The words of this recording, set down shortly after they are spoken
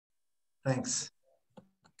Thanks.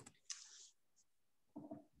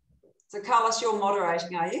 So Carlos, you're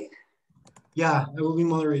moderating, are you? Yeah, I will be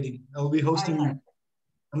moderating. I will be hosting you.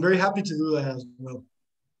 I'm very happy to do that as well.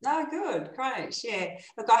 No, good, great, yeah.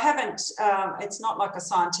 Look, I haven't, it's not like a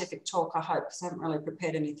scientific talk, I hope, because I haven't really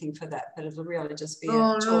prepared anything for that, but it'll really just be a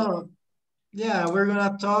talk. No. Yeah, we're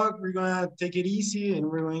gonna talk, we're gonna take it easy, and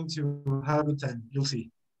we're going to have a good time. You'll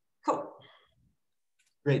see. Cool.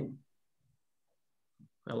 Great.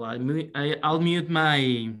 Well, I'll mute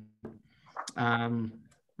my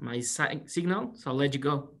my signal, so I'll let you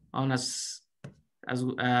go on as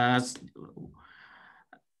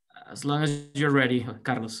long as you're ready,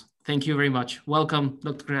 Carlos. Thank you very much. Welcome,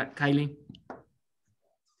 Dr. Kylie.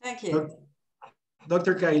 Thank you.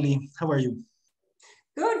 Dr. Kylie, how are you?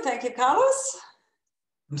 Good, thank you, Carlos.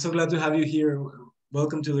 I'm so glad to have you here.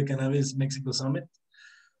 Welcome to the Cannabis Mexico Summit.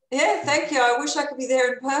 Yeah, thank you. I wish I could be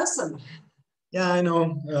there in person. Yeah, I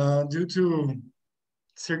know. Due to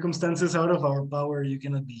circumstances out of our power, you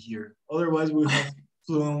cannot be here. Otherwise, we would have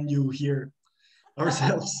flown you here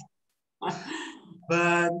ourselves.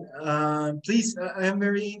 But please, I am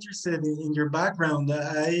very interested in your background.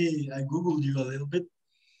 I Googled you a little bit.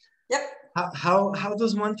 Yep. How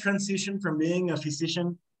does one transition from being a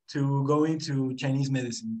physician to going to Chinese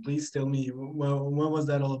medicine? Please tell me, what was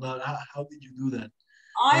that all about? How did you do that?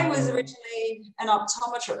 I was originally an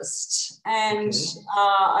optometrist, and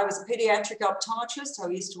I was a pediatric optometrist. I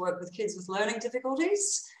used to work with kids with learning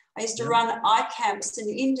difficulties. I used to run eye camps in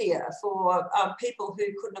India for people who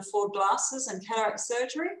couldn't afford glasses and cataract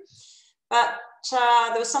surgery. But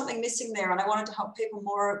there was something missing there, and I wanted to help people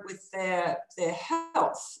more with their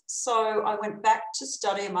health. So I went back to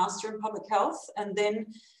study a master in public health, and then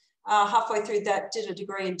halfway through that did a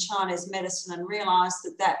degree in Chinese medicine and realised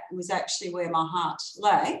that that was actually where my heart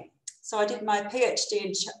lay. So I did my PhD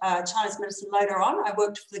in Chinese medicine later on. I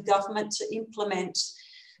worked for the government to implement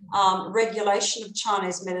regulation of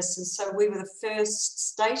Chinese medicine. So we were the first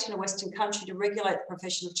state in a Western country to regulate the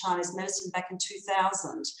profession of Chinese medicine back in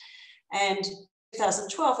 2000. And in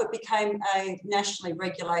 2012, it became a nationally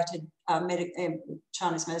regulated,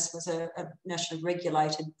 Chinese medicine was a nationally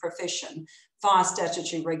regulated profession via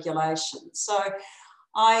statutory regulation. So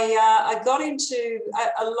I got into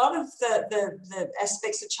a lot of the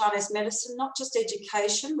aspects of Chinese medicine, not just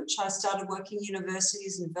education, which I started working in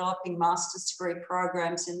universities and developing master's degree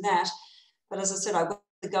programs in that. But as I said, I worked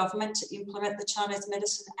with the government to implement the Chinese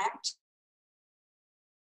Medicine Act.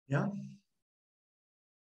 Yeah.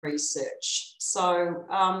 Research. So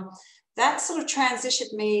that sort of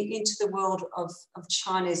transitioned me into the world of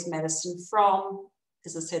Chinese medicine from,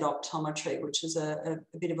 as I said, optometry, which is a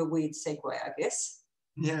bit of a weird segue, I guess.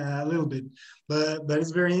 Yeah, a little bit, but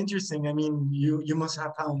it's very interesting. I mean, you must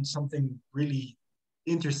have found something really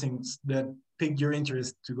interesting that piqued your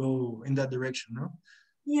interest to go in that direction, no?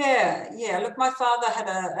 Yeah. Look, my father had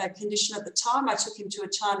a condition at the time. I took him to a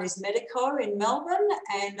Chinese medico in Melbourne,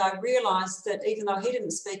 and I realised that even though he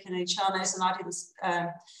didn't speak any Chinese and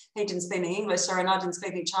he didn't speak any English, and I didn't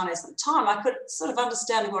speak any Chinese at the time, I could sort of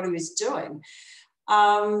understand what he was doing.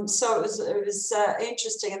 So it was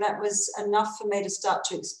interesting, and that was enough for me to start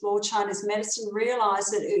to explore Chinese medicine,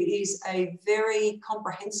 realise that it is a very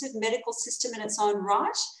comprehensive medical system in its own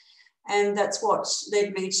right. And that's what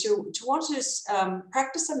led me to want to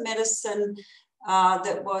practice a medicine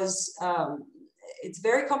that was, it's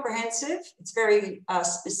very comprehensive, it's very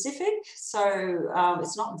specific, so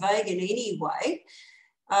it's not vague in any way.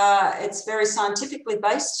 It's very scientifically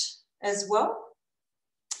based as well.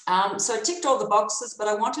 So I ticked all the boxes, but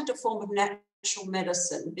I wanted a form of natural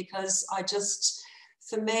medicine because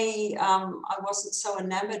for me, I wasn't so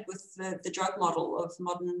enamored with the drug model of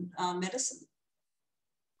modern medicine.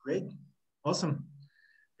 Great, awesome.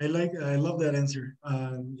 I love that answer.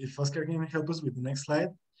 If Oscar can help us with the next slide,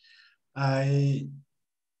 I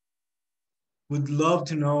would love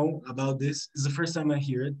to know about this. It's the first time I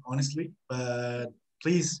hear it, honestly, but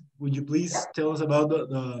please, would you please tell us about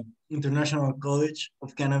the International College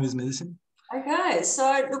of Cannabis Medicine? Okay,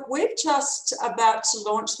 so look, we're just about to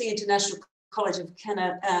launch the International College of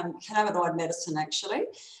Cannabinoid Medicine, actually.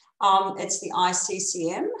 It's the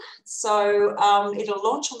ICCM. So it'll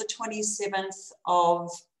launch on the 27th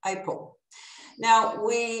of April. Now,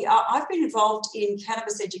 I've been involved in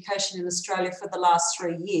cannabis education in Australia for the last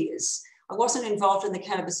 3 years. I wasn't involved in the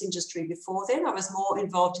cannabis industry before then. I was more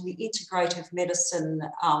involved in the integrative medicine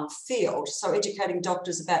field, so educating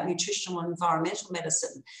doctors about nutritional and environmental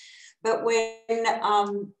medicine. But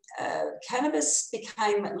when cannabis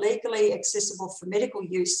became legally accessible for medical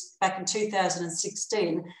use back in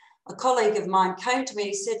 2016, a colleague of mine came to me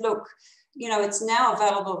and said, look, you know, it's now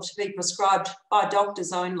available to be prescribed by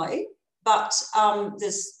doctors only. but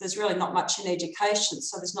there's really not much in education,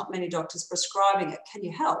 so there's not many doctors prescribing it. Can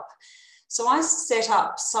you help? So I set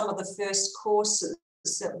up some of the first courses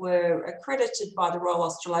that were accredited by the Royal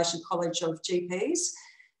Australasian College of GPs.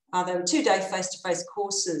 They were 2-day face-to-face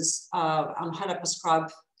courses on how to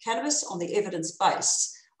prescribe cannabis on the evidence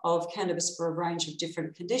base of cannabis for a range of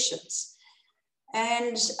different conditions.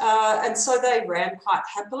 And so they ran quite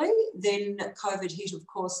happily. Then COVID hit, of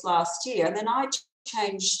course, last year. And then I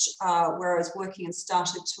changed where I was working and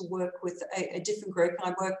started to work with a different group.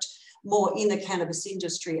 And I worked more in the cannabis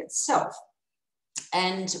industry itself.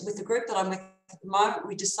 And with the group that I'm with at the moment,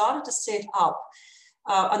 we decided to set up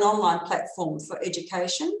an online platform for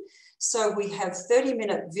education. So we have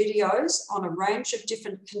 30-minute videos on a range of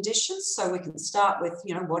different conditions. So we can start with,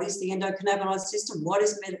 you know, what is the endocannabinoid system? What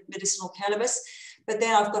is medicinal cannabis? But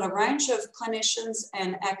then I've got a range of clinicians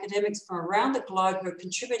and academics from around the globe who are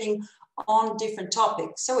contributing on different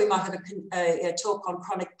topics. So we might have a talk on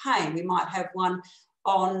chronic pain. We might have one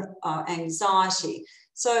on anxiety.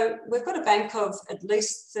 So we've got a bank of at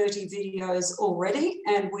least 30 videos already,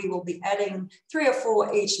 and we will be adding 3 or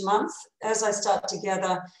 4 each month as I start to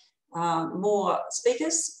gather more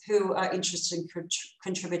speakers who are interested in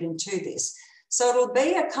contributing to this. So it'll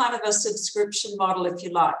be a kind of a subscription model, if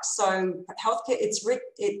you like. So healthcare,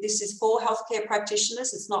 this is for healthcare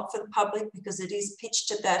practitioners. It's not for the public because it is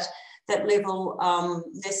pitched at that level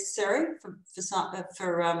necessary for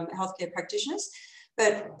healthcare practitioners.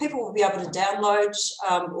 But people will be able to download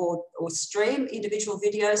or stream individual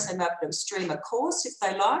videos. They might be able to stream a course if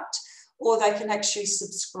they liked, or they can actually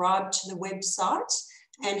subscribe to the website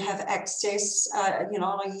and have access, you know,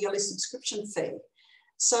 on a yearly subscription fee.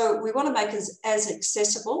 So we want to make it as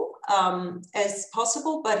accessible as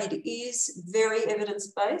possible, but it is very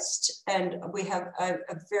evidence-based, and we have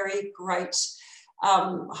a very great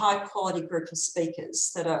high-quality group of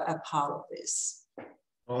speakers that are a part of this.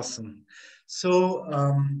 Awesome. So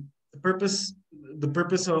the purpose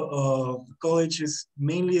of the college is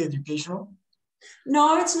mainly educational?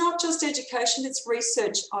 No, it's not just education, it's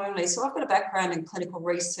research only. So I've got a background in clinical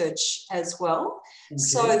research as well. Okay.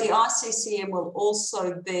 So the ICCM will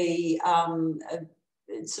also be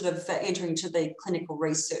sort of entering into the clinical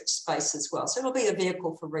research space as well. So it'll be a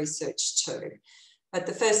vehicle for research too. But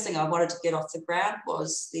the first thing I wanted to get off the ground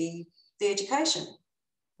was the education.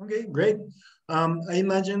 Okay, great. I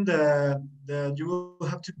imagine that you will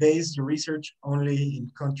have to base your research only in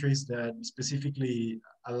countries that specifically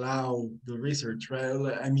allow the research,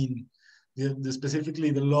 right? I mean,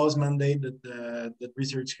 specifically the laws mandate that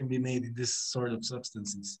research can be made in this sort of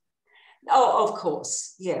substances. Oh, of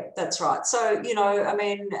course. Yeah, that's right. So, you know, I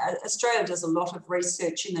mean, Australia does a lot of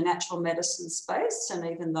research in the natural medicine space. And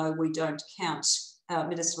even though we don't count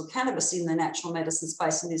medicinal cannabis in the natural medicine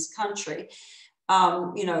space in this country,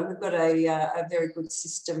 you know, we've got a very good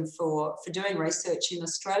system for doing research in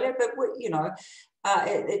Australia, but, you know,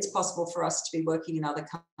 it's possible for us to be working in other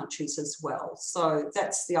countries as well. So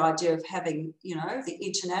that's the idea of having, you know, the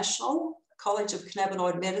International College of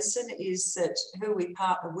Cannabinoid Medicine is that who we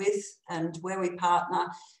partner with and where we partner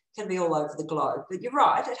can be all over the globe. But you're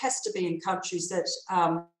right, it has to be in countries that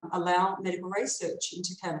allow medical research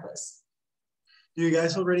into cannabis. Do you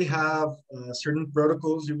guys already have certain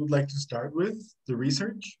protocols you would like to start with, the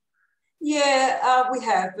research? Yeah, we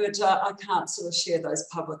have, but I can't sort of share those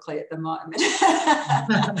publicly at the moment.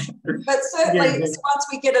 But certainly, once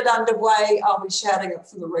we get it underway, I'll be shouting it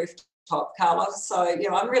from the rooftop, Carlos. So, you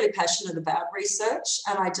know, I'm really passionate about research,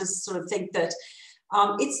 and I just sort of think that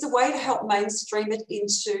it's the way to help mainstream it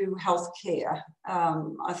into healthcare.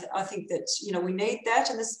 I think that, you know, we need that,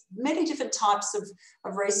 and there's many different types of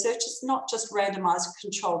research. It's not just randomized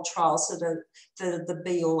controlled trials that are the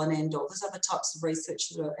be all and end all. There's other types of research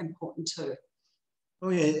that are important too.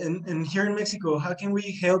 Okay, and here in Mexico, how can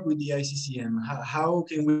we help with the ICCM? How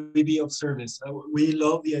can we be of service? We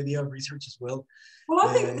love the idea of research as well. Well,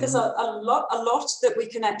 I think there's a lot that we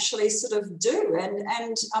can actually sort of do.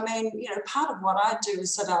 And I mean, you know, part of what I do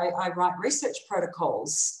is that I write research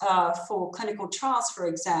protocols for clinical trials, for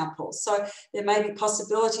example. So there may be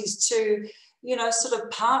possibilities to, you know, sort of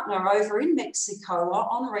partner over in Mexico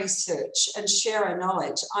on research and share our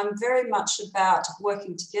knowledge. I'm very much about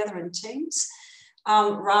working together in teams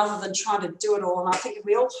rather than trying to do it all. And I think if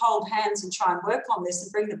we all hold hands and try and work on this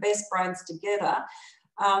and bring the best brains together,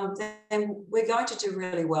 then we're going to do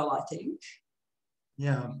really well, I think.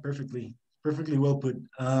 Yeah, perfectly well put.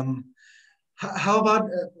 How about,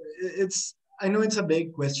 I know it's a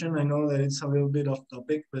big question. I know that it's a little bit off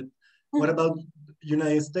topic, but what about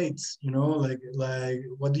United States? You know, like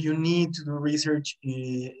what do you need to do research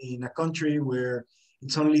in a country where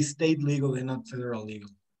it's only state legal and not federal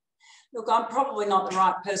legal? Look, I'm probably not the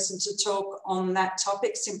right person to talk on that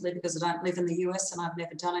topic simply because I don't live in the US and I've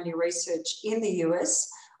never done any research in the US.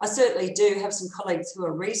 I certainly do have some colleagues who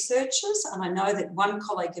are researchers, and I know that one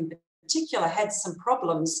colleague in particular had some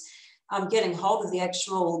problems getting hold of the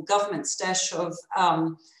actual government stash of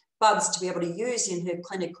buds to be able to use in her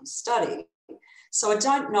clinical study. So I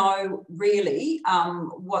don't know really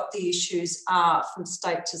what the issues are from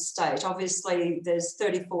state to state. Obviously, there's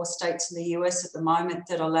 34 states in the US at the moment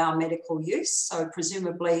that allow medical use. So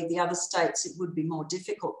presumably the other states, it would be more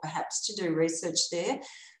difficult perhaps to do research there.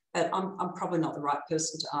 But I'm probably not the right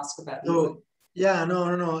person to ask about that. So, yeah,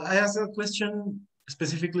 no. I asked that question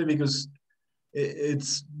specifically because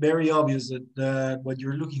it's very obvious that what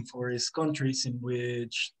you're looking for is countries in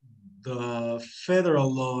which the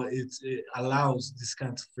federal law it allows this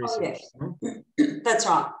kind of research. Oh, yeah. No? That's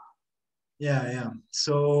right. Yeah.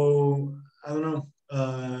 So I don't know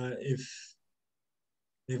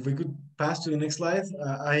if we could pass to the next slide.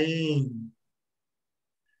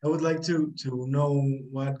 I would like to know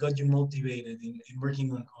what got you motivated in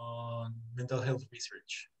working on mental health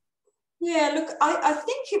research. Yeah, look, I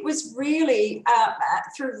think it was really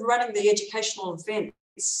through running the educational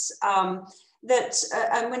events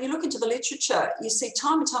and when you look into the literature, you see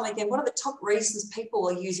time and time again, what are the top reasons people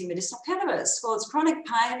are using medicinal cannabis? Well, it's chronic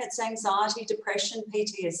pain, it's anxiety, depression,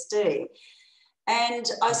 PTSD. And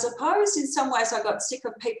I suppose in some ways I got sick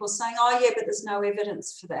of people saying, oh yeah, but there's no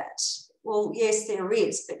evidence for that. Well, yes, there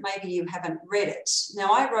is, but maybe you haven't read it.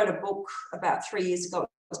 Now, I wrote a book about 3 years ago. It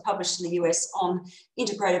was published in the US on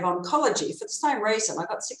integrative oncology for the same reason. I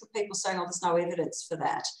got sick of people saying, oh, there's no evidence for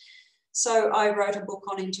that. So I wrote a book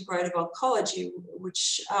on integrative oncology,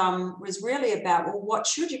 which was really about, well, what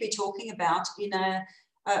should you be talking about in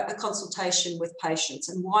a consultation with patients,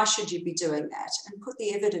 and why should you be doing that, and put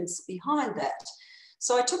the evidence behind that.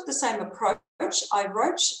 So I took the same approach. I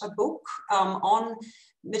wrote a book on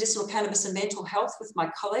medicinal cannabis and mental health with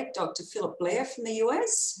my colleague, Dr. Philip Blair from the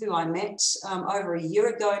US, who I met over a year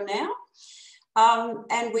ago now.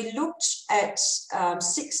 And we looked at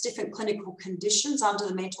 6 different clinical conditions under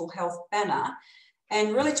the mental health banner,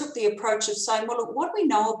 and really took the approach of saying, well, look, what do we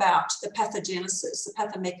know about the pathogenesis, the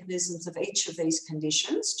pathomechanisms of each of these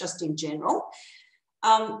conditions, just in general?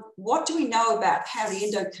 What do we know about how the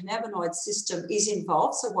endocannabinoid system is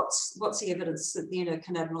involved? So what's the evidence that the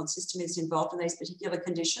endocannabinoid system is involved in these particular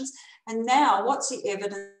conditions? And now what's the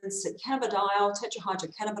evidence that cannabidiol,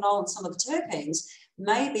 tetrahydrocannabinol, and some of the terpenes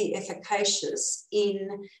may be efficacious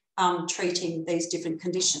in treating these different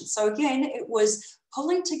conditions? So again, it was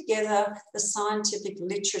pulling together the scientific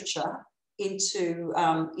literature into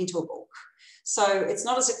a book. So it's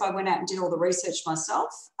not as if I went out and did all the research myself.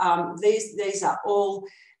 These are all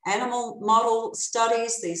animal model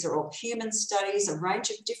studies. These are all human studies, a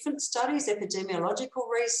range of different studies, epidemiological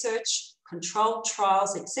research, controlled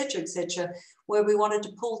trials, et cetera, where we wanted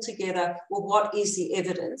to pull together, well, what is the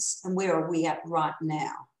evidence and where are we at right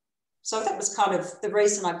now? So that was kind of the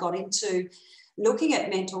reason I got into looking at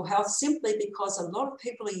mental health, simply because a lot of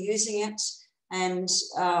people are using it. And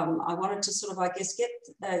I wanted to sort of, I guess,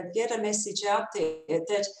 get a message out there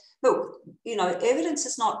that, look, you know, evidence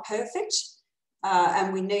is not perfect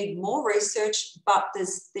and we need more research, but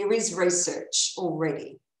there is research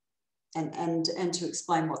already. And to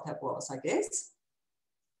explain what that was, I guess.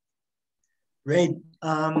 Great.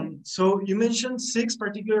 So you mentioned 6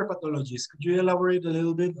 particular pathologies. Could you elaborate a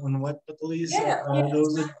little bit on what pathologies are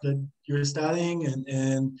those that you're studying,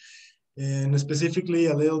 and specifically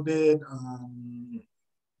a little bit,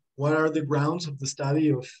 what are the grounds of the study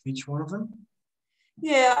of each one of them?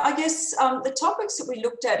 Yeah, I guess the topics that we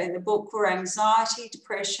looked at in the book were anxiety,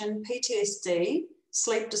 depression, PTSD,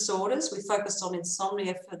 sleep disorders. We focused on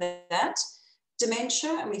insomnia for that,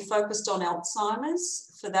 dementia, and we focused on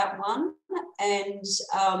Alzheimer's for that one, and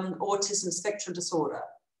autism spectrum disorder.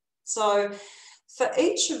 So for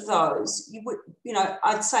each of those, you know,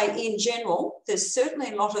 I'd say in general, there's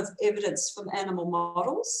certainly a lot of evidence from animal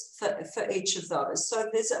models for each of those. So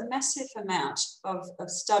there's a massive amount of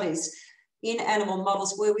studies in animal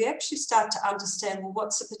models where we actually start to understand, well,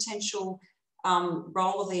 what's the potential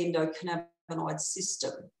role of the endocannabinoid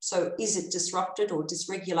system? So is it disrupted or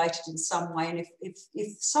dysregulated in some way? And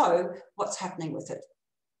if so, what's happening with it?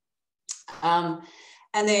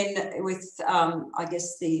 And then with, I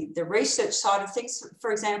guess, the research side of things,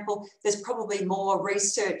 for example, there's probably more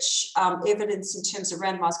research evidence in terms of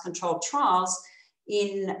randomized controlled trials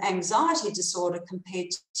in anxiety disorder compared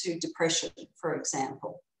to depression, for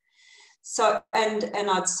example. So, and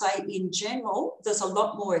I'd say in general, there's a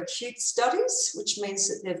lot more acute studies, which means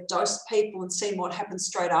that they've dosed people and seen what happens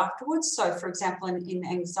straight afterwards. So, for example, in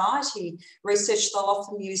anxiety research, they'll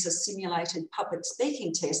often use a simulated public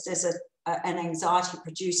speaking test as an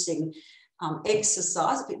anxiety-producing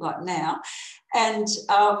exercise, a bit like now, and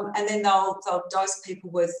then they'll dose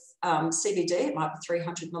people with CBD. It might be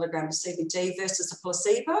 300 milligrams of CBD versus a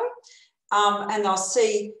placebo. And they'll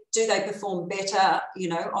see, do they perform better, you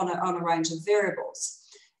know, on a range of variables.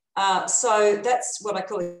 So that's what I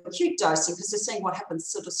call acute dosing, because they're seeing what happens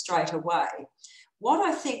sort of straight away. What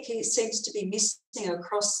I think seems to be missing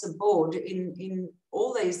across the board in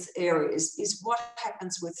all these areas is what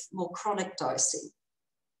happens with more chronic dosing.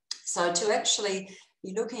 So to actually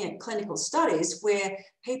be looking at clinical studies where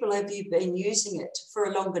people have been using it for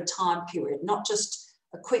a longer time period, not just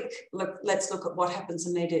a quick look, let's look at what happens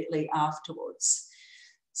immediately afterwards.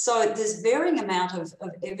 So there's varying amount of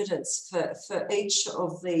evidence for each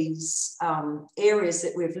of these areas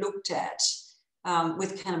that we've looked at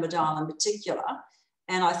with cannabidiol in particular.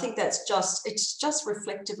 And I think it's just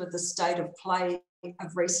reflective of the state of play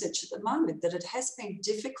of research at the moment, that it has been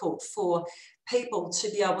difficult for people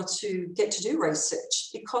to be able to get to do research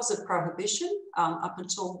because of prohibition up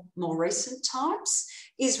until more recent times.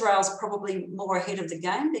 Israel's probably more ahead of the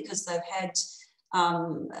game because they've had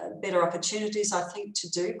better opportunities, I think, to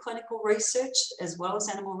do clinical research as well as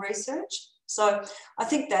animal research. So I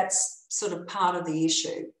think that's sort of part of the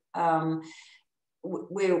issue.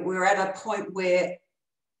 We're at a point where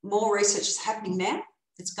more research is happening now.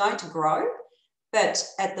 It's going to grow. But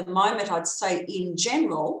at the moment, I'd say in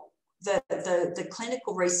general, the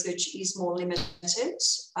clinical research is more limited.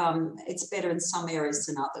 It's better in some areas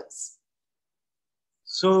than others.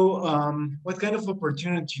 So what kind of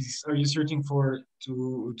opportunities are you searching for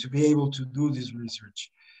to be able to do this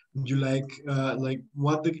research? Would you like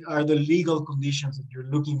what are the legal conditions that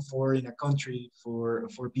you're looking for in a country for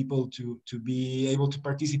people to be able to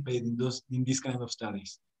participate in these kind of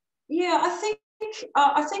studies? Yeah, I think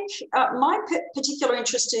my particular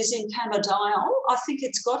interest is in cannabidiol. I think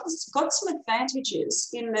it's got some advantages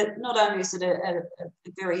in that not only is it a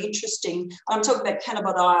very interesting, I'm talking about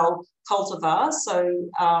cannabidiol cultivars, so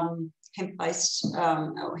hemp-based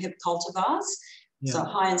hemp cultivars, yeah. So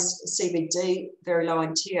high in CBD, very low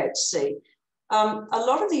in THC. A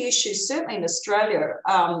lot of the issues, certainly in Australia,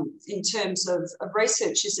 in terms of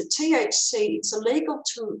research, is that THC, it's illegal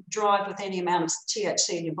to drive with any amount of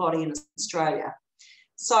THC in your body in Australia.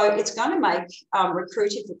 So it's going to make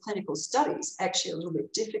recruiting for clinical studies actually a little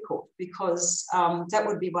bit difficult, because that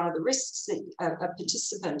would be one of the risks that a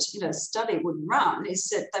participant in a study would run, is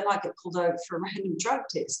that they might get pulled over for a random drug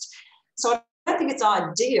test. So I don't think it's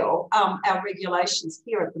ideal, our regulations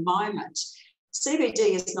here at the moment.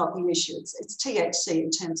 CBD is not the issue. It's THC in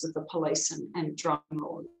terms of the police and drug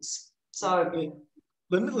laws. So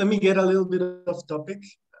let me get a little bit off topic.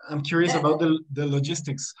 I'm curious about the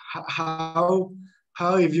logistics. How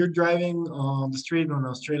if you're driving on the street in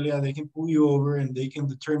Australia, they can pull you over and they can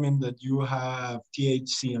determine that you have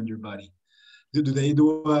THC on your body. Do they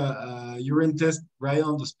do a urine test right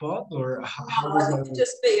on the spot, or how does that? It would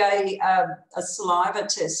just be a saliva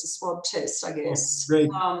test, a swab test, I guess. Oh, great.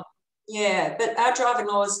 Yeah, but our driving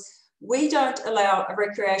laws, we don't allow a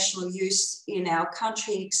recreational use in our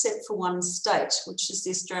country except for one state, which is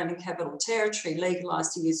the Australian Capital Territory,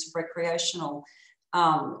 legalised the use of recreational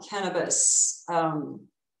cannabis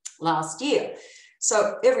last year.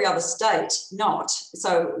 So every other state, not.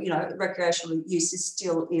 So, you know, recreational use is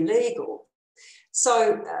still illegal.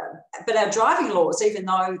 So, but our driving laws, even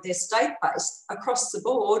though they're state-based, across the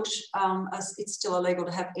board, it's still illegal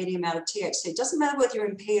to have any amount of THC. It doesn't matter whether you're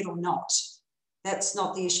impaired or not. That's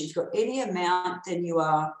not the issue. If you've got any amount, then you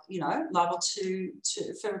are, you know, liable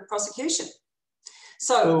for prosecution.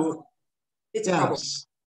 So it's a problem.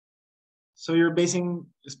 So you're basing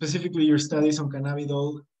specifically your studies on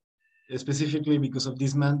cannabidiol, specifically because of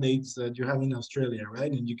these mandates that you have in Australia,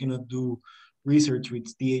 right? And you cannot do research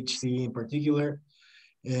with THC in particular,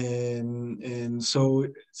 and so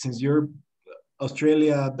since you're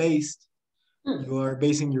Australia based, you are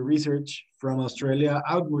basing your research from Australia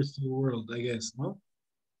outwards to the world, I guess, no?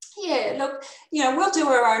 Yeah, look, you know, we'll do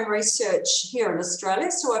our own research here in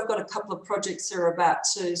Australia. So I've got a couple of projects that are about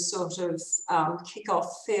to sort of kick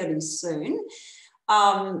off fairly soon.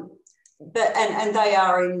 But they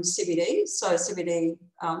are in CBD, so CBD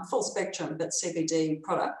full spectrum, but CBD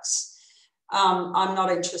products. I'm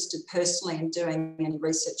not interested personally in doing any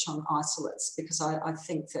research on isolates, because I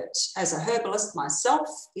think that as a herbalist myself,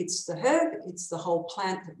 it's the herb, it's the whole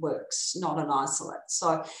plant that works, not an isolate.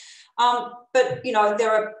 So, but you know,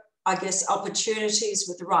 there are I guess, opportunities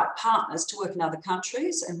with the right partners to work in other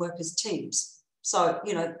countries and work as teams. So,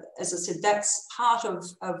 you know, as I said, that's part of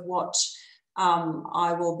what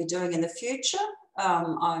I will be doing in the future.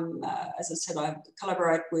 As I said, I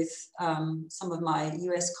collaborate with some of my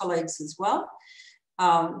US colleagues as well.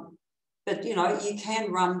 But, you know, you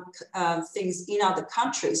can run things in other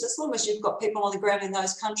countries as long as you've got people on the ground in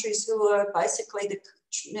those countries who are basically the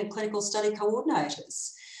clinical study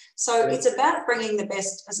coordinators. So it's about bringing the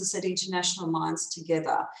best, as I said, international minds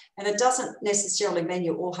together. And it doesn't necessarily mean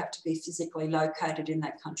you all have to be physically located in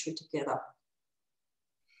that country together.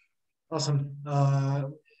 Awesome.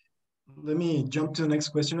 Let me jump to the next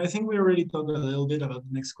question. I think we already talked a little bit about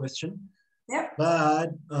the next question. Yeah.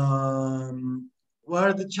 But what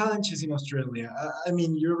are the challenges in Australia? I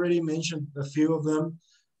mean, you already mentioned a few of them,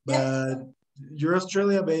 but you're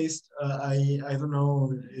Australia-based. I don't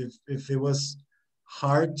know if it was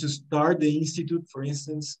hard to start the institute, for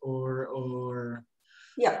instance, or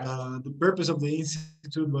the purpose of the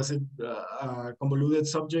institute, was it a convoluted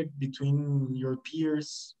subject between your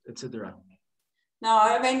peers, etc.? No,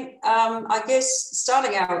 I mean, I guess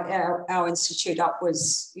starting our institute up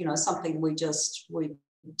was, you know, something we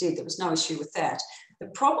did. There was no issue with that. The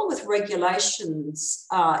problem with regulations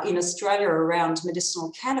in Australia around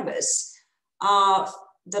medicinal cannabis are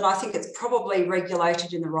that I think it's probably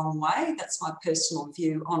regulated in the wrong way. That's my personal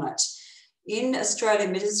view on it. In Australia,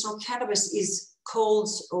 medicinal cannabis is called,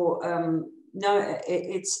 or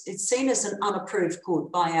it's seen as an unapproved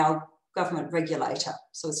good by our government regulator.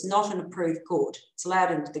 So it's not an approved good. It's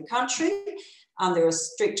allowed into the country. There are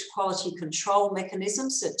strict quality control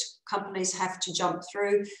mechanisms that companies have to jump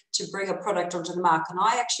through to bring a product onto the market. And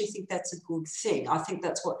I actually think that's a good thing. I think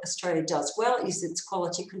that's what Australia does well, is its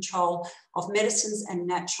quality control of medicines and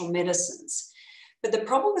natural medicines. But the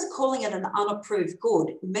problem with calling it an unapproved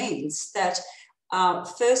good means that,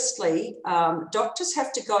 firstly, doctors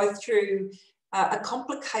have to go through a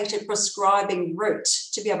complicated prescribing route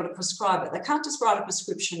to be able to prescribe it. They can't just write a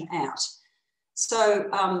prescription out. So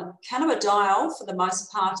cannabidiol, for the most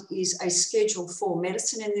part, is a Schedule 4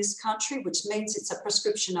 medicine in this country, which means it's a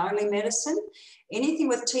prescription-only medicine. Anything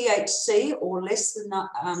with THC or less than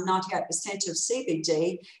 98% of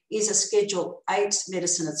CBD is a Schedule 8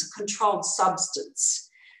 medicine. It's a controlled substance.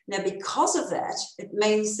 Now, because of that, it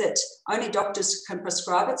means that only doctors can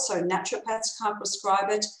prescribe it, so naturopaths can't prescribe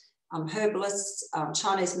it, herbalists,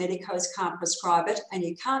 Chinese medicos can't prescribe it, and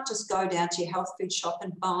you can't just go down to your health food shop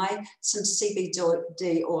and buy some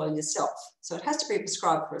CBD oil yourself. So it has to be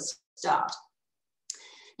prescribed for a start.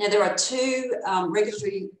 Now, there are two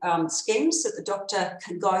regulatory schemes that the doctor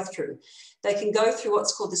can go through. They can go through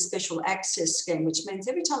what's called the Special Access Scheme, which means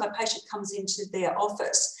every time a patient comes into their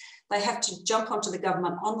office, they have to jump onto the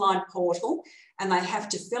government online portal and they have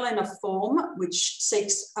to fill in a form which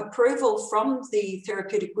seeks approval from the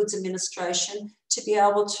Therapeutic Goods Administration to be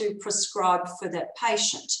able to prescribe for that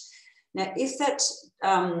patient. Now, if that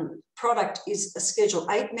product is a Schedule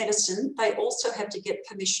 8 medicine, they also have to get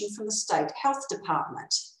permission from the State Health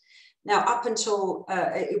Department. Now, up until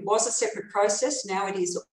it was a separate process, now it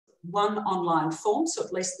is one online form, so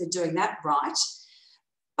at least they're doing that right.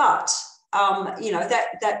 But you know,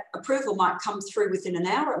 that approval might come through within an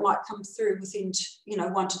hour, it might come through within, you know,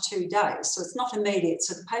 1 to 2 days. So it's not immediate.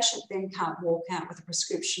 So the patient then can't walk out with a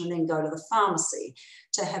prescription and then go to the pharmacy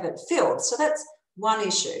to have it filled. So that's one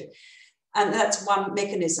issue. And that's one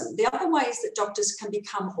mechanism. The other way is that doctors can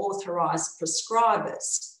become authorised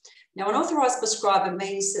prescribers. Now, an authorised prescriber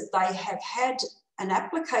means that they have had an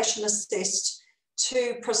application assessed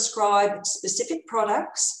to prescribe specific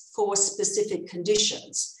products for specific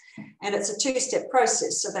conditions. And it's a two-step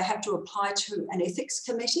process. So they have to apply to an ethics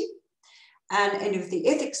committee. And if the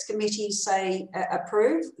ethics committee say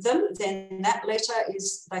approve them, then that letter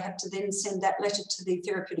is, they have to then send that letter to the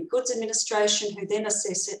Therapeutic Goods Administration, who then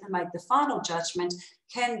assess it and make the final judgment.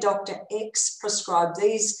 Can Dr. X prescribe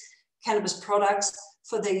these cannabis products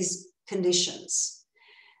for these conditions?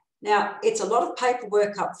 Now, it's a lot of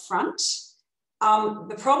paperwork up front.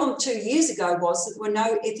 The problem 2 years ago was that there were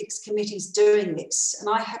no ethics committees doing this. And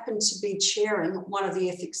I happened to be chairing one of the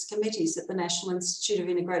ethics committees at the National Institute of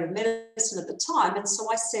Integrative Medicine at the time. And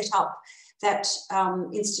so I set up that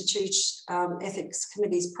institute ethics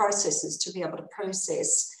committee's processes to be able to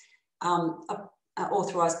process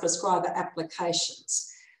authorised prescriber applications.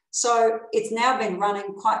 So it's now been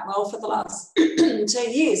running quite well for the last 2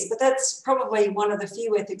 years, but that's probably one of the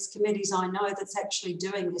few ethics committees I know that's actually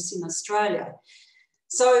doing this in Australia.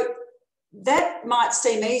 So that might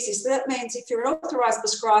seem easy. So that means if you're an authorised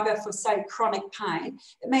prescriber for, say, chronic pain,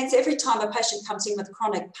 it means every time a patient comes in with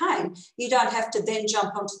chronic pain, you don't have to then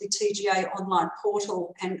jump onto the TGA online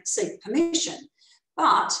portal and seek permission.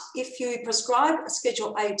 But if you prescribe a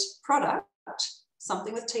Schedule 8 product,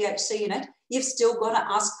 something with THC in it, you've still got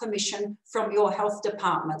to ask permission from your health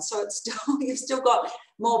department. So it's still, you've still got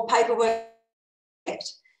more paperwork.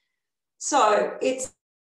 So it's,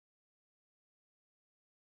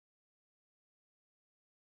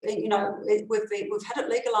 you know, we've had it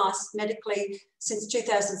legalised medically since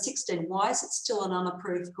 2016. Why is it still an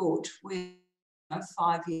unapproved good? We're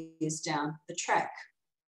 5 years down the track.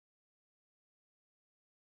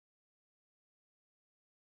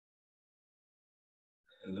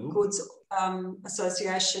 Hello? Goods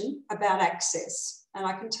Association about access, and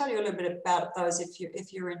I can tell you a little bit about those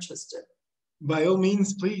if you're interested. By all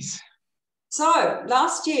means, please. So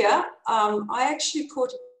last year, I actually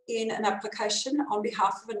put in an application on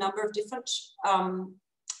behalf of a number of different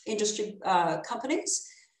industry companies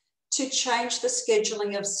to change the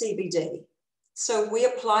scheduling of CBD. So we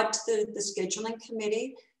applied to the scheduling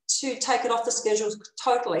committee to take it off the schedule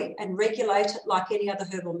totally and regulate it like any other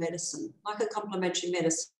herbal medicine, like a complementary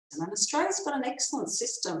medicine. And Australia's got an excellent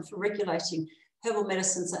system for regulating herbal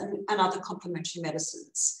medicines and other complementary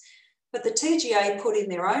medicines. But the TGA put in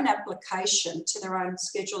their own application to their own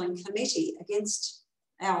scheduling committee against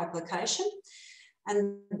our application.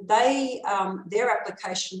 And they, their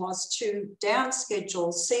application was to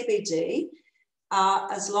downschedule CBD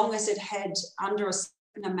as long as it had under a certain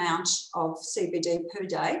amount of CBD per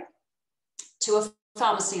day to a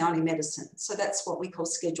pharmacy-only medicine. So that's what we call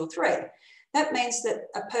Schedule 3. That means that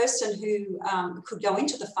a person who could go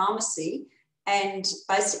into the pharmacy and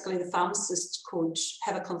basically the pharmacist could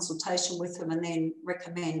have a consultation with them and then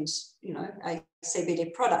recommend, you know, a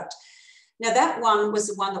CBD product. Now that one was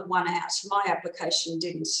the one that won out. My application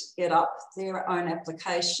didn't get up. Their own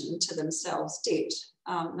application to themselves did.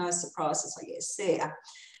 No surprises, I guess, there.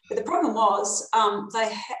 But the problem was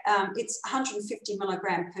it's 150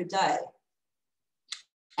 milligram per day.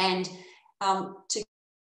 And to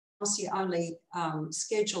pharmacy-only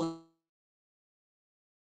schedule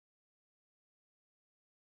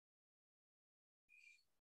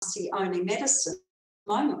only medicine. At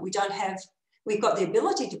the moment, we don't have, we've got the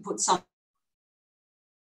ability to put some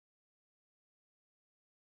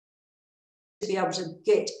to be able to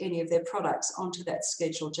get any of their products onto that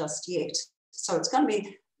schedule just yet. So it's going to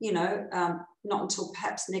be, you know, not until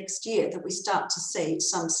perhaps next year that we start to see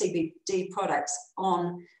some CBD products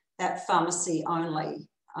on that pharmacy-only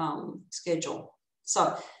schedule.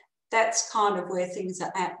 So that's kind of where things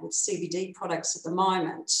are at with CBD products at the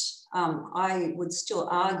moment. I would still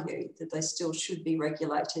argue that they still should be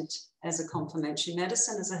regulated as a complementary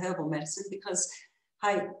medicine, as a herbal medicine, because,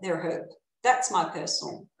 hey, they're a herb. That's my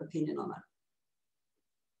personal opinion on it.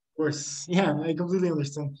 Of course, yeah, I completely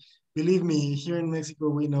understand. Believe me, here in Mexico,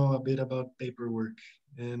 we know a bit about paperwork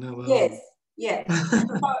and about... Yes, yeah. So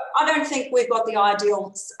I don't think we've got the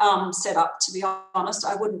ideal setup, to be honest.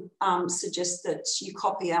 I wouldn't suggest that you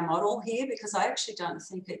copy our model here, because I actually don't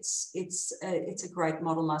think it's a great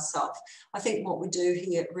model myself. I think what we do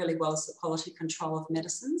here really well is the quality control of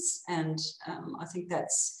medicines, and I think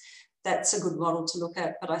that's a good model to look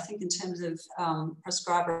at. But I think in terms of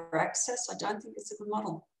prescriber access, I don't think it's a good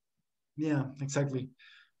model. Yeah, exactly.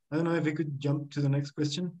 I don't know if we could jump to the next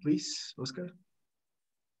question, please, Oscar.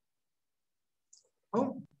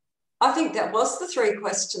 Oh, I think that was the 3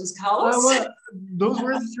 questions, Carlos. Well, those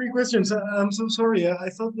were the 3 questions. I'm so sorry. I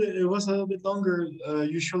thought that it was a little bit longer.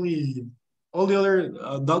 Usually, all the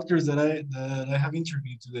other doctors that I have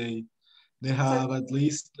interviewed today, they have at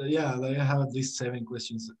least they have at least 7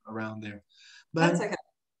 questions around there. But, that's okay.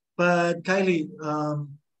 But Kylie,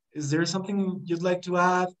 is there something you'd like to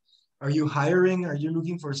add? Are you hiring? Are you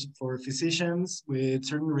looking for physicians with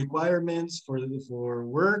certain requirements for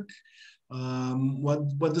work?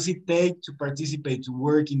 What does it take to participate, to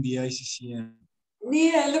work in the ICCM?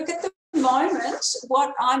 Yeah, look, at the moment,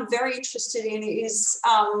 what I'm very interested in is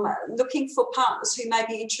looking for partners who may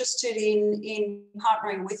be interested in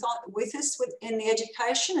partnering with us in the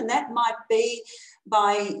education, and that might be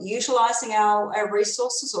by utilising our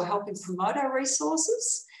resources or helping promote our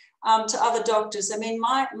resources to other doctors. I mean,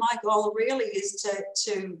 my goal really is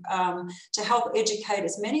to help educate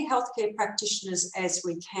as many healthcare practitioners as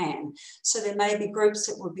we can. So there may be groups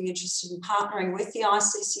that would be interested in partnering with the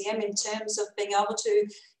ICCM in terms of being able to,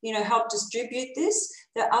 you know, help distribute this.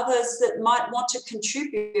 There are others that might want to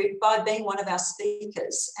contribute by being one of our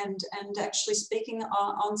speakers and actually speaking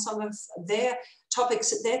on some of their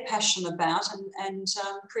topics that they're passionate about and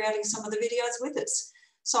creating some of the videos with us.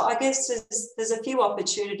 So I guess there's a few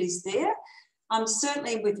opportunities there.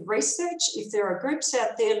 Certainly with research, if there are groups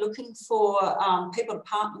out there looking for people to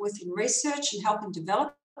partner with in research and helping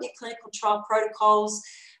develop your clinical trial protocols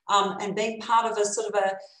and being part of a sort of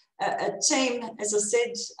a team, as I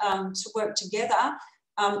said, to work together,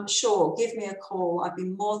 sure, give me a call. I'd be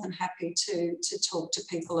more than happy to talk to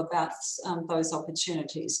people about those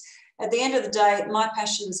opportunities. At the end of the day, my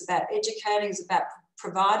passion is about educating, is about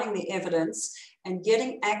providing the evidence and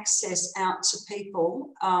getting access out to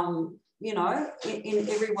people, you know, in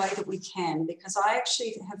every way that we can, because I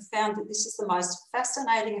actually have found that this is the most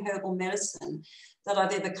fascinating herbal medicine that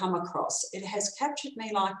I've ever come across. It has captured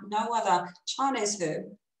me like no other Chinese herb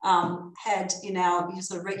had in our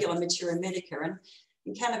sort of regular materia medica.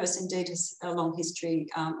 And cannabis indeed has a long history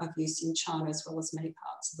of use in China as well as many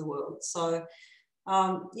parts of the world. So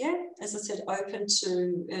yeah, as I said, open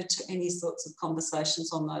to any sorts of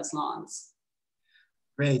conversations on those lines.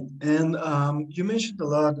 Great. And you mentioned a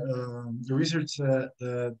lot the research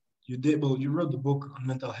that you did. Well, you wrote the book on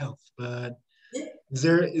mental health, but yeah.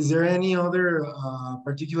 Is there any other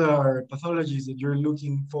particular pathologies that you're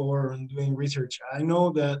looking for and doing research? I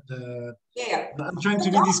know that Yeah. I'm trying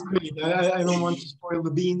to be discreet. I don't want to spoil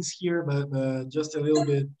the beans here, but just a little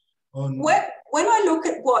bit on. When I look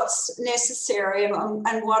at what's necessary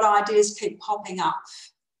and what ideas keep popping up,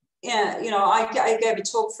 yeah, you know, I gave a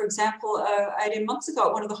talk, for example, 18 months ago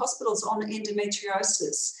at one of the hospitals on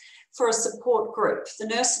endometriosis for a support group. The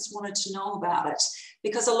nurses wanted to know about it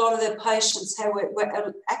because a lot of their patients were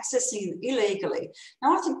accessing it illegally.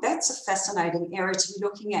 Now, I think that's a fascinating area to be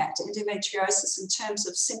looking at, endometriosis in terms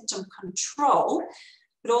of symptom control,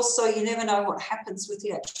 but also you never know what happens with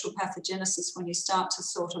the actual pathogenesis when you start to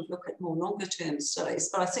sort of look at more longer term studies.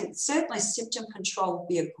 But I think certainly symptom control would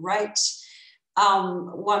be a great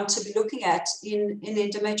one to be looking at in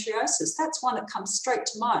endometriosis. That's one that comes straight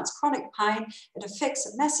to mind. It's chronic pain. It affects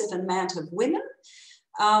a massive amount of women,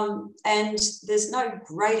 and there's no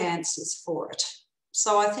great answers for it.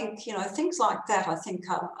 So I think, you know, things like that I think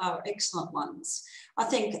are excellent ones. I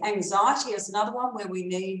think anxiety is another one where we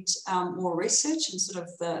need more research in sort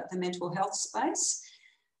of the mental health space.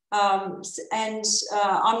 I'm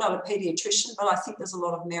not a paediatrician, but I think there's a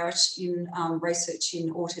lot of merit in research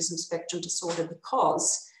in autism spectrum disorder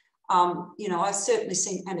because, you know, I've certainly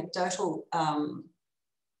seen anecdotal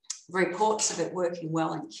reports of it working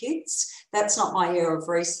well in kids. That's not my area of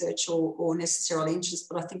research or necessarily interest,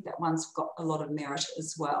 but I think that one's got a lot of merit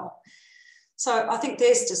as well. So I think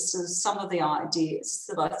there's just some of the ideas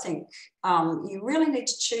that I think you really need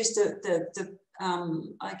to choose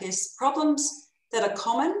I guess, problems that are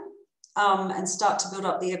common and start to build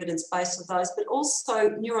up the evidence base of those, but also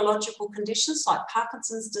neurological conditions like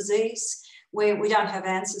Parkinson's disease, where we don't have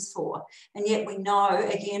answers for. And yet we know,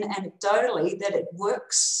 again, anecdotally, that it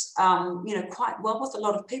works, you know, quite well with a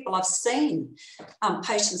lot of people. I've seen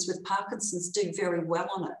patients with Parkinson's do very well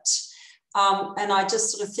on it. And I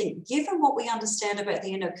just sort of think, given what we understand about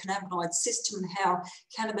the endocannabinoid system and how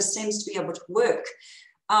cannabis seems to be able to work,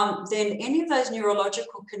 then any of those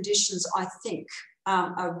neurological conditions, I think,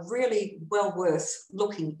 are really well worth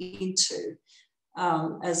looking into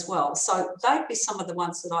as well. So they'd be some of the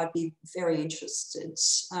ones that I'd be very interested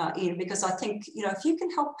in, because I think, you know, if you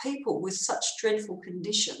can help people with such dreadful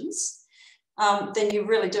conditions, then you're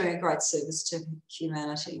really doing a great service to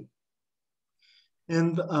humanity.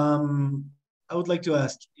 And I would like to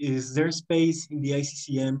ask, is there space in the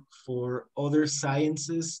ICCM for other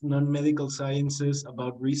sciences, non-medical sciences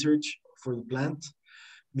about research for the plant?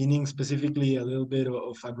 Meaning specifically a little bit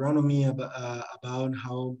of agronomy about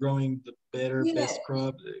how growing the better, best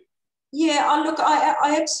crop? Yeah, look,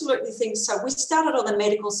 I absolutely think so. We started on the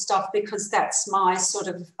medical stuff because that's my sort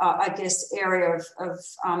of, I guess, area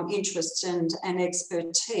of interest and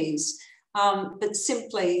expertise. But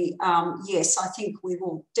simply, yes, I think we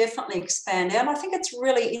will definitely expand out. I think it's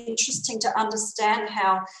really interesting to understand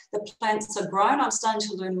how the plants are grown. I'm starting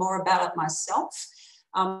to learn more about it myself.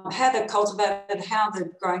 How they're cultivated, how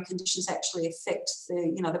the growing conditions actually affect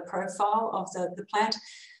the, you know, the profile of the plant.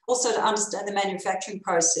 Also to understand the manufacturing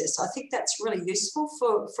process. I think that's really useful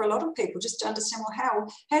for a lot of people, just to understand, well,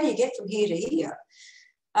 how do you get from here to here?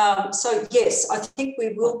 So yes, I think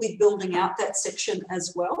we will be building out that section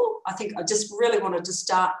as well. I think I just really wanted to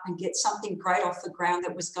start and get something great off the ground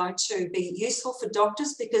that was going to be useful for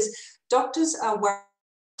doctors, because doctors are worried,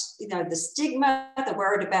 you know, the stigma, they're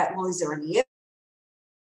worried about, well, is there any evidence?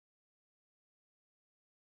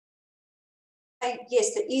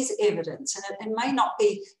 Yes, there is evidence, and it may not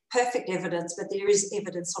be perfect evidence, but there is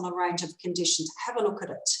evidence on a range of conditions. Have a look at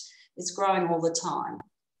it. It's growing all the time.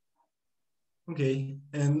 Okay,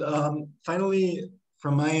 and finally,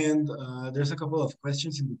 from my end, there's a couple of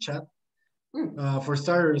questions in the chat. For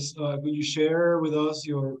starters, will you share with us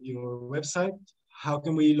your website? How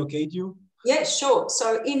can we locate you? Yeah, sure.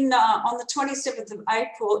 So on the 27th of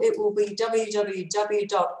April, it will be www.iccm.co.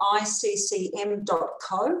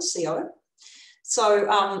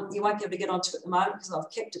 So you won't be able to get onto it at the moment because I've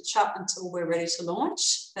kept it shut until we're ready to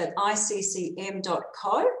launch, but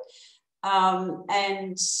iccm.co. Happy,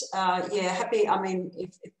 I mean,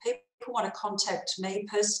 if people want to contact me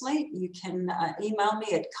personally, you can email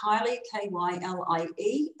me at Kylie,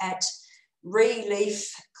 K-Y-L-I-E, at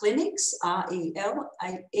Relief Clinics,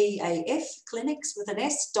 R-E-L-E-A-F, clinics with an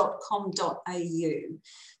s.com.au.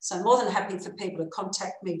 So more than happy for people to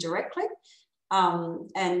contact me directly,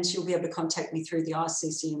 and you'll be able to contact me through the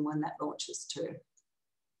ICCM when that launches too.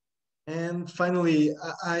 And finally,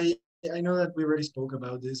 I know that we already spoke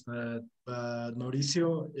about this, but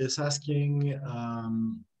Mauricio is asking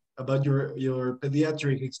about your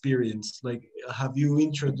pediatric experience. Like, have you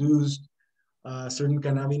introduced certain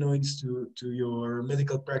cannabinoids to your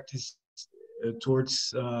medical practice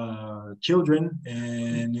towards children?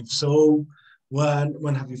 And if so,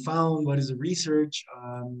 what have you found? What is the research?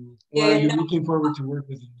 What are you looking forward to work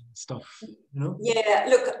with and stuff? You know? Yeah,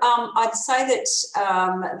 look, I'd say that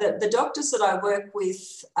the doctors that I work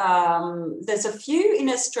with, there's a few in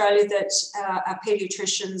Australia that are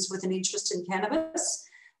paediatricians with an interest in cannabis,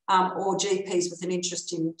 or GPs with an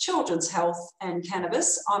interest in children's health and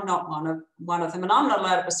cannabis. I'm not one of them, and I'm not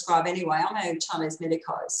allowed to prescribe anyway. I'm a Chinese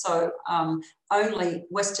medico, so only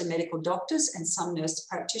Western medical doctors and some nurse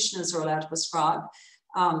practitioners are allowed to prescribe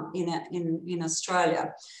in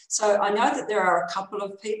Australia. So I know that there are a couple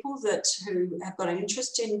of people who have got an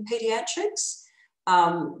interest in paediatrics,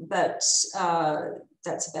 but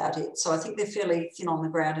that's about it. So I think they're fairly thin on the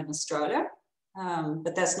ground in Australia,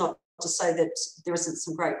 but that's not to say that there isn't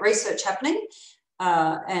some great research happening,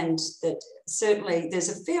 and that certainly there's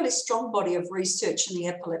a fairly strong body of research in the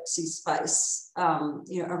epilepsy space,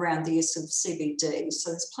 around the use of CBD. So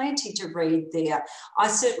there's plenty to read there. I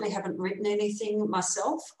certainly haven't written anything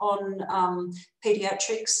myself on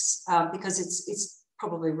paediatrics because it's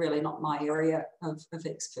probably really not my area of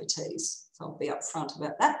expertise. So I'll be upfront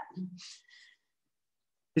about that.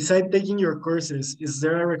 Besides taking your courses, is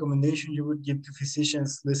there a recommendation you would give to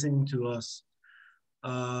physicians listening to us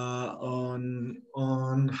on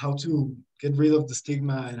how to get rid of the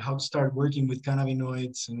stigma and how to start working with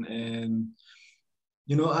cannabinoids? And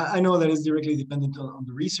you know, I know that it's directly dependent on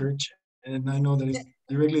the research, and I know that it's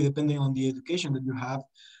directly depending on the education that you have,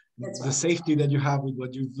 the safety that you have with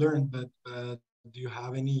what you've learned, but do you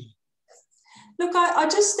have any? Look, I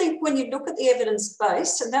just think when you look at the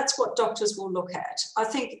evidence-based, and that's what doctors will look at, I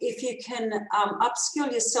think if you can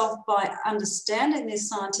upskill yourself by understanding this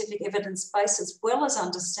scientific evidence base as well as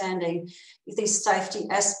understanding these safety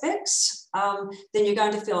aspects, then you're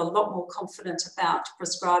going to feel a lot more confident about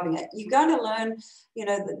prescribing it. You're going to learn, you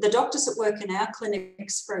know, the doctors that work in our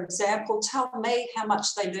clinics, for example, tell me how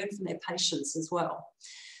much they learn from their patients as well.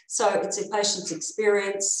 So it's their patient's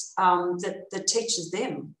experience that teaches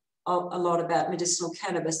them a lot about medicinal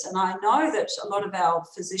cannabis. And I know that a lot of our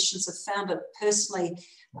physicians have found it personally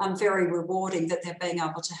very rewarding that they're being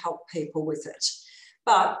able to help people with it.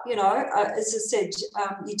 But, you know, as I said,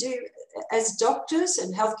 you do, as doctors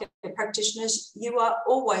and healthcare practitioners, you are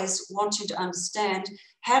always wanting to understand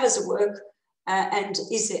how does it work and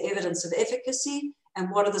is there evidence of efficacy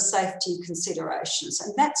and what are the safety considerations.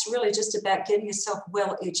 And that's really just about getting yourself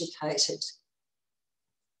well educated.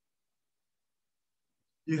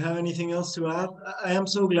 Do you have anything else to add? I am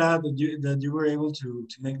so glad that you were able to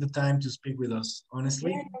make the time to speak with us,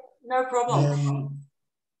 honestly. Yeah, no problem.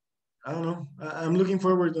 I don't know. I'm looking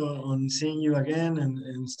forward on seeing you again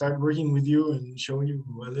and start working with you and show you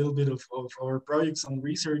a little bit of our projects on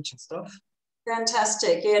research and stuff.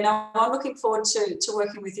 Fantastic. Yeah, no, I'm looking forward to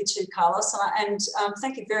working with you too, Carlos. And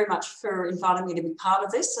thank you very much for inviting me to be part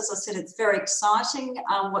of this. As I said, it's very exciting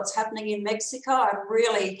what's happening in Mexico. I'm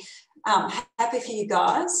really happy for you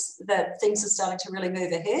guys that things are starting to really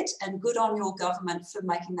move ahead, and good on your government for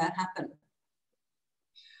making that happen.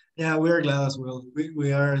 Yeah, we're glad as well.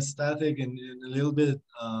 We are ecstatic and a little bit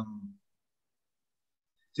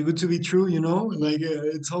too good to be true, you know. Like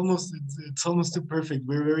it's almost too perfect.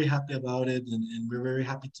 We're very happy about it, and we're very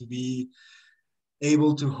happy to be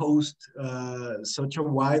able to host such a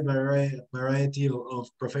wide variety of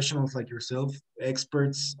professionals like yourself,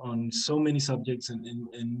 experts on so many subjects,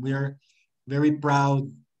 and we're very proud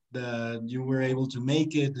that you were able to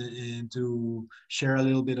make it and to share a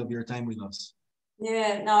little bit of your time with us.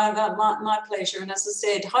 Yeah, no, my pleasure. And as I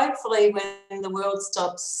said, hopefully when the world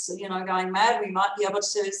stops, you know, going mad, we might be able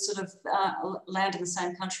to sort of land in the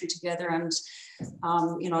same country together. And,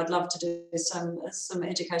 you know, I'd love to do some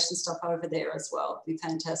education stuff over there as well. It'd be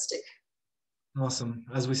fantastic. Awesome.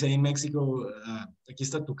 As we say in Mexico, aquí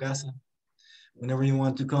está tu casa. Whenever you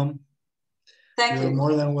want to come, Thank you're you.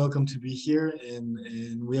 more than welcome to be here.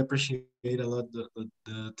 And we appreciate a lot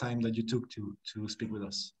the time that you took to speak with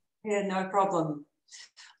us. Yeah, no problem.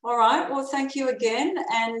 All right. Well, thank you again,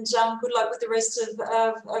 and good luck with the rest of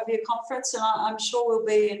your conference. And I'm sure we'll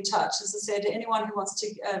be in touch. As I said, anyone who wants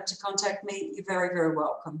to contact me, you're very, very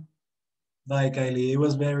welcome. Bye, Kylie. It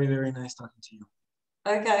was very, very nice talking to you.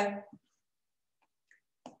 Okay.